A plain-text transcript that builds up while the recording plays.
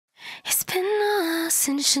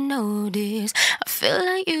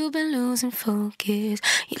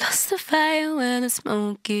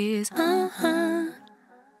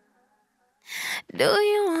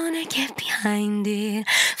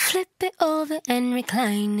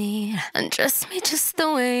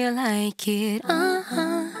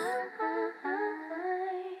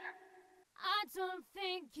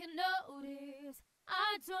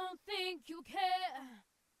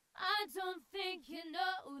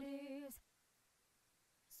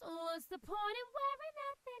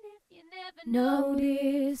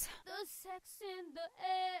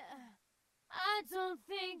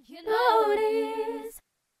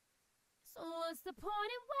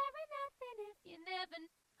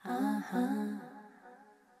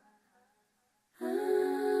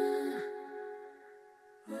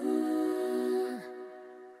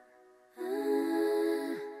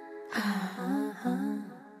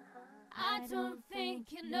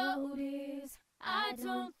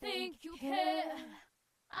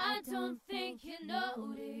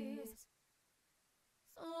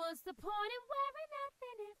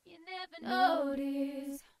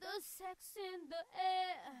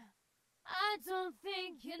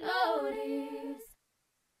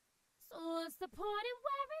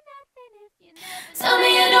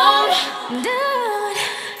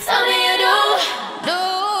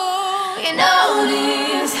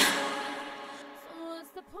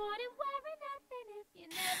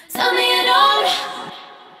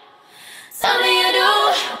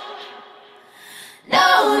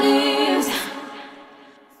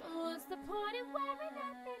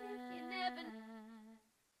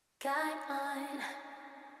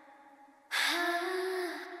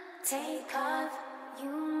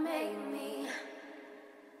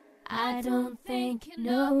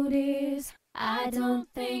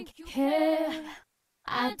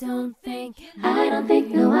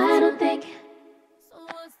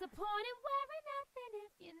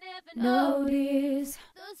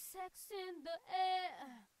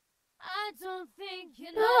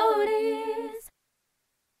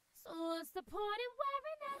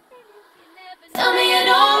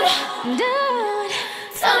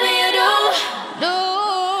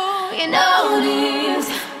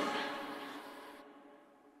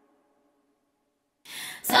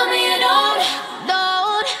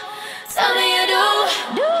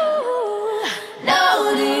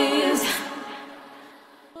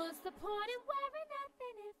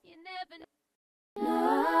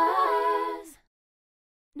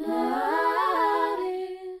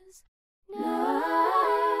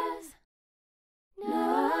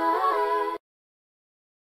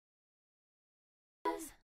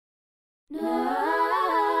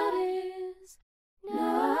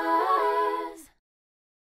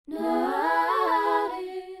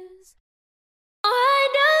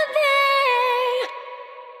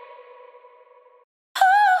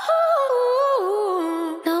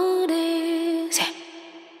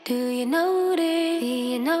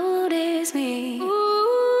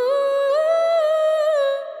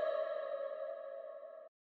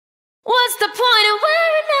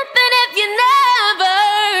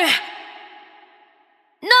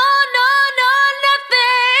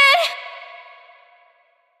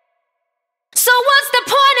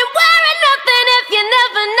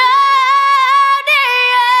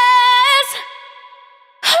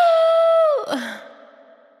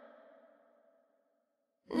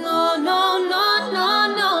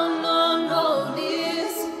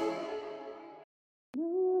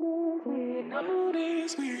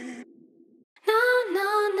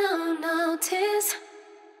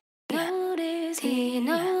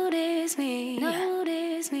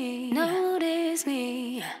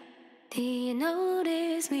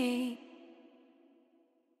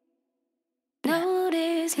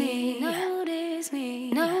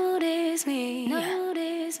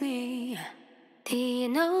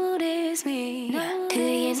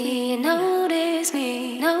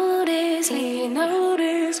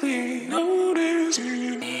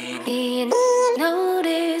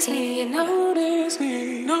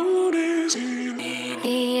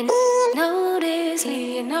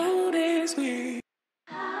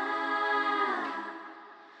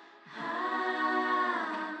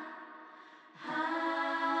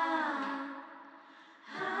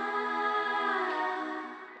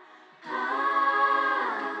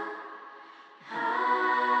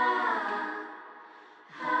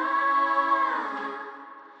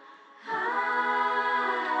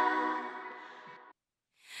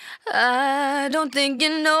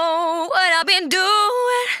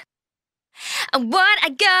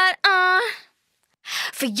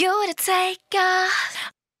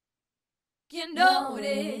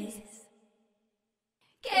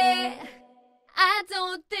care. I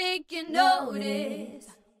don't think you notice.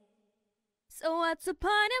 So what's the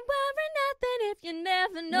point of wearing nothing if you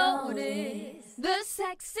never notice the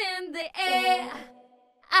sex in the air?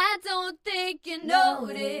 I don't think you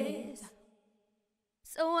notice.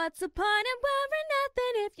 So what's the point of wearing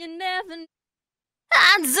nothing if you never?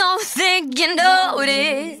 I don't think you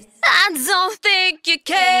notice. I don't think you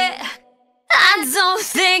care. I don't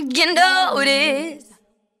think you notice.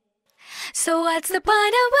 So what's the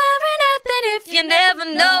point of wearing nothing if you never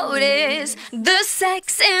notice the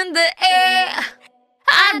sex in the air?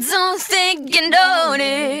 I don't think you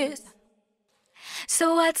notice.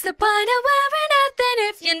 So what's the point of wearing nothing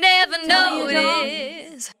if you never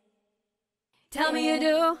notice? Tell me you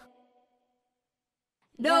do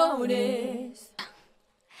notice.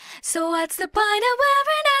 So what's the point of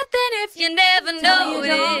wearing nothing if you never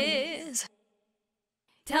notice?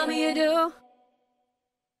 Tell me you do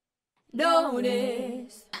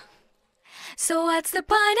notice. So what's the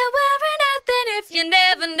point of wearing nothing if you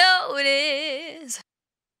never notice?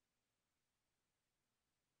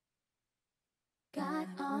 Got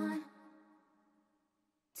on,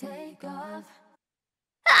 take off.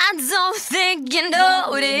 I don't think you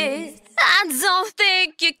notice. I don't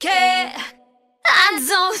think you care. I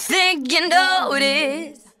don't think you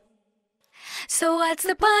notice. So what's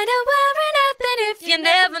the point of wearing nothing if you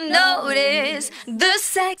never notice the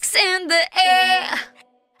sex in the air?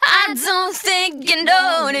 I don't think you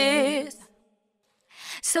notice.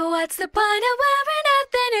 So what's the point of wearing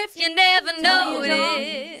nothing if you never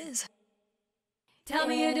notice? Tell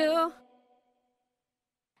me you do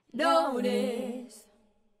notice.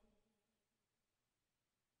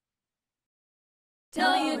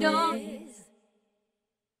 Tell me you don't.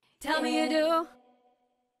 Tell me you do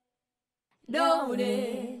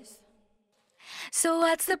notice. So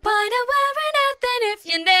what's the point of wearing nothing if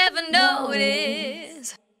you never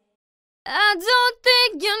notice? I don't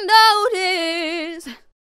think you notice.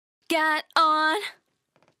 Got on,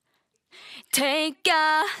 take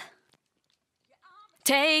off.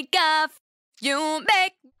 Take off, you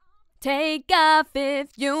make. Take off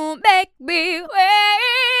if you make me wait.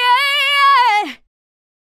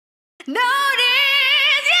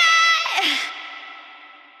 Notice, yeah.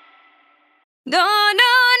 No,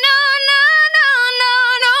 no, no, no, no, no,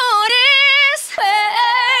 notice.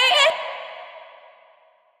 Wait.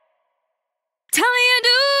 Tell me you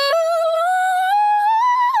do.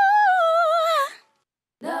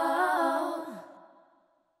 No.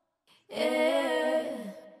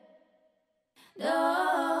 Yeah. No.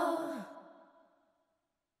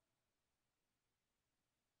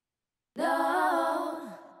 No.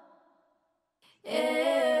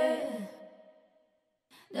 Yeah.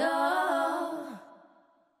 No.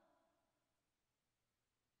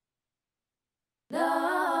 No.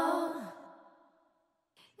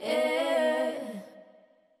 Yeah.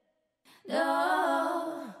 No.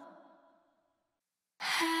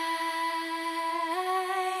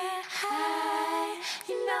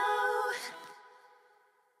 You know,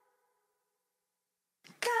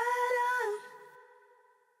 got on,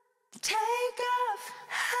 take off.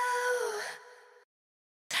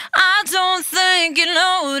 I don't think you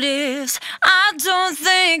notice. I don't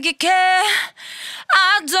think you care.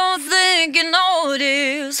 I don't think you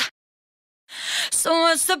notice. So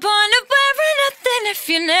what's the point of wearing nothing if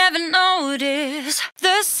you never notice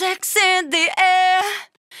the sex in the air?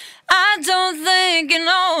 I don't think you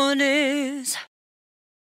notice.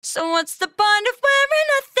 So what's the point of wearing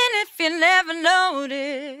nothing if you never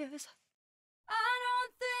notice? I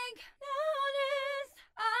don't think notice.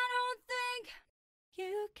 I don't think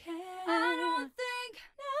you care. I don't think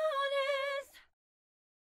notice.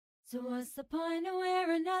 So what's the point of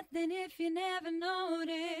wearing nothing if you never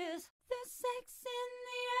notice the sex in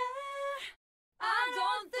the air? I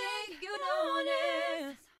don't think you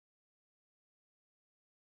notice.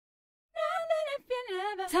 Nothing if you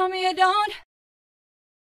never. Tell me you don't.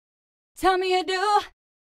 Tell me you do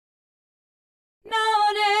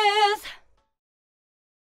notice.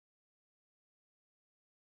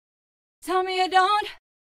 Tell me you don't.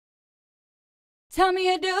 Tell me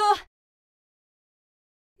you do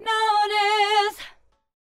notice.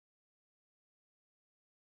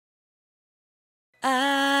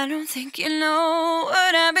 I don't think you know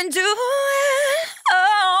what I've been doing.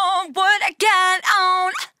 Oh, what I got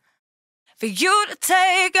on for you to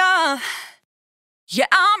take off. Yeah,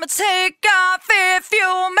 I'ma take off if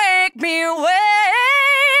you make me wait.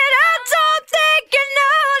 I don't think you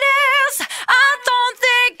notice. I don't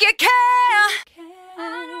think you care.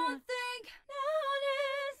 I don't think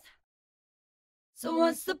notice. So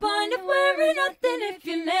what's the point of wearing nothing if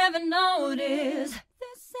you never notice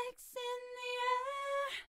the sex in the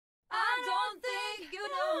air?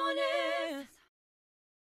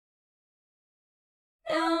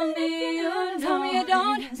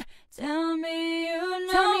 don't. Tell me you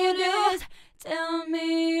notice. Tell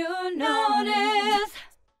me you notice.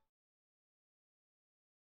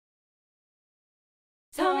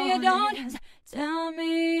 Tell me you don't. Tell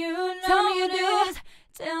me you notice.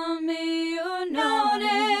 Tell me you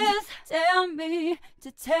notice. Tell me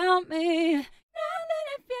to tell me. Nothing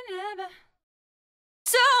if you never.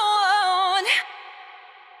 Don't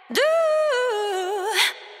do.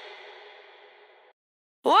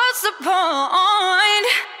 What's the point?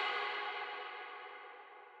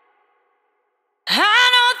 I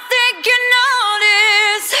don't think you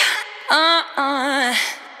notice.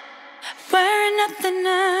 Wearing nothing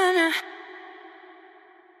on.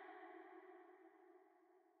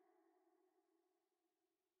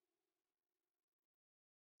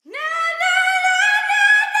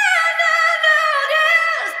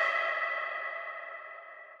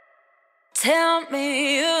 Tell me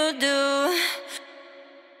you do.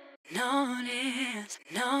 Notice,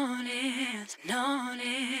 notice,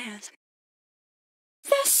 notice.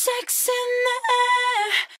 There's sex in the air.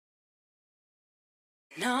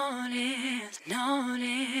 Notice,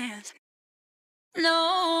 notice.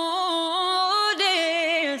 Notice,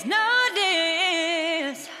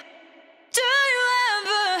 notice. Do you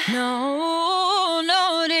ever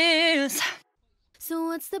notice? So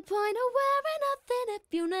what's the point of wearing nothing if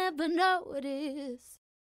you never notice?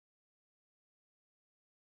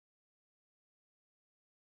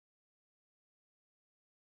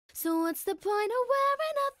 So what's the point of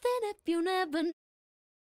wearing nothing if you never?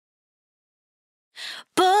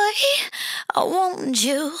 Boy, I want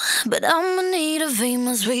you, but I'ma need a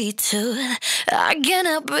famous way too. I can't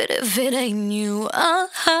help it if it ain't you.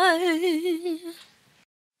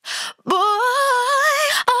 Boy,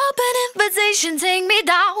 open invitation, take me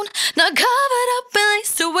down. Not covered up and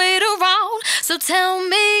lace to wait around. So tell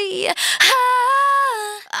me,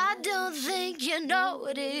 I don't think you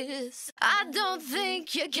notice. I don't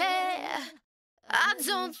think you care. I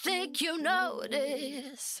don't think you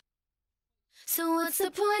notice. So what's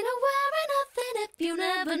the point of wearing nothing if you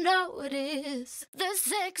never notice? There's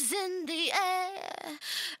sex in the air.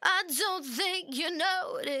 I don't think you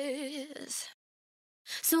notice.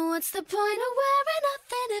 So what's the point of wearing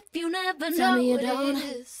nothing if you never notice? Tell me you don't.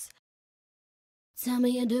 Tell me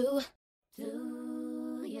you do.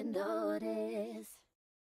 Do you notice?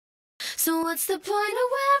 So what's the point of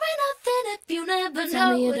wearing nothing if you never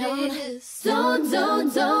tell notice? Me you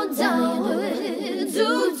don't. Don't tell me you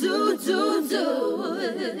do.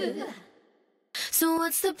 So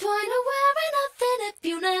what's the point of wearing nothing if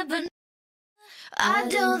you never? I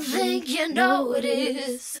don't think you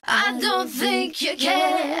notice. I don't think you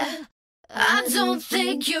care. I don't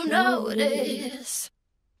think you notice.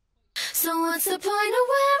 So what's the point of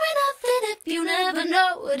wearing nothing if you never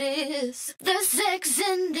notice? There's sex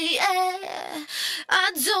in the air.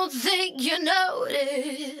 I don't think you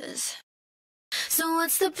notice. So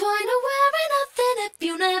what's the point of wearing nothing if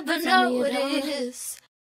you never notice?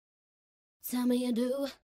 Tell me you do.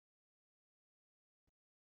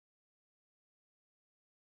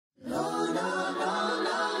 No.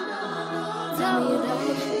 Tell me you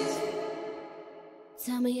don't.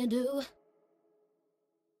 Tell me you do.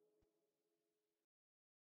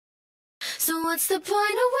 So what's the point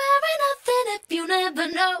of wearing nothing if you never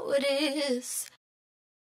notice?